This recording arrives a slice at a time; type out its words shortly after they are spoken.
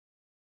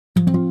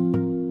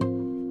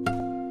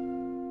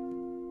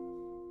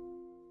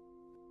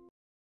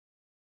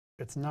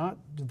It's not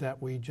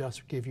that we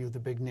just give you the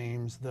big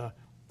names, the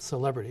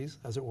celebrities,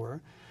 as it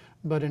were,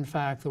 but in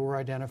fact that we're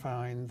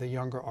identifying the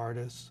younger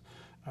artists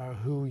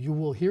who you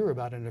will hear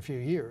about in a few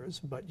years,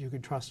 but you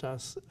can trust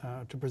us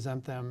to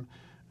present them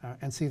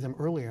and see them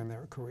earlier in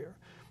their career.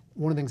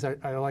 One of the things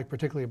I like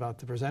particularly about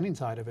the presenting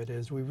side of it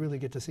is we really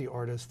get to see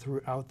artists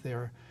throughout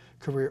their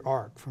career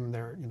arc, from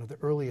their, the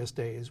earliest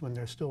days when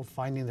they're still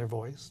finding their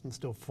voice and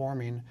still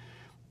forming,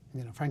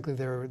 frankly,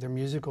 their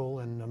musical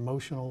and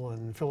emotional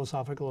and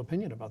philosophical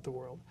opinion about the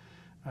world,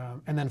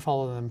 and then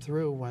follow them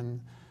through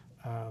when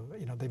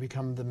they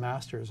become the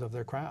masters of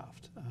their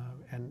craft.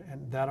 And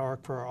that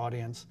arc for our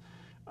audience,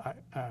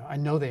 I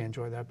know they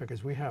enjoy that,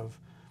 because we have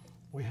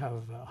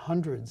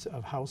hundreds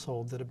of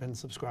households that have been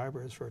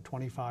subscribers for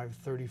 25,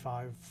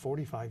 35,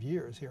 45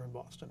 years here in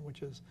Boston,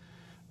 which is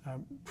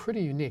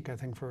pretty unique, I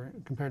think,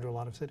 compared to a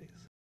lot of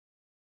cities.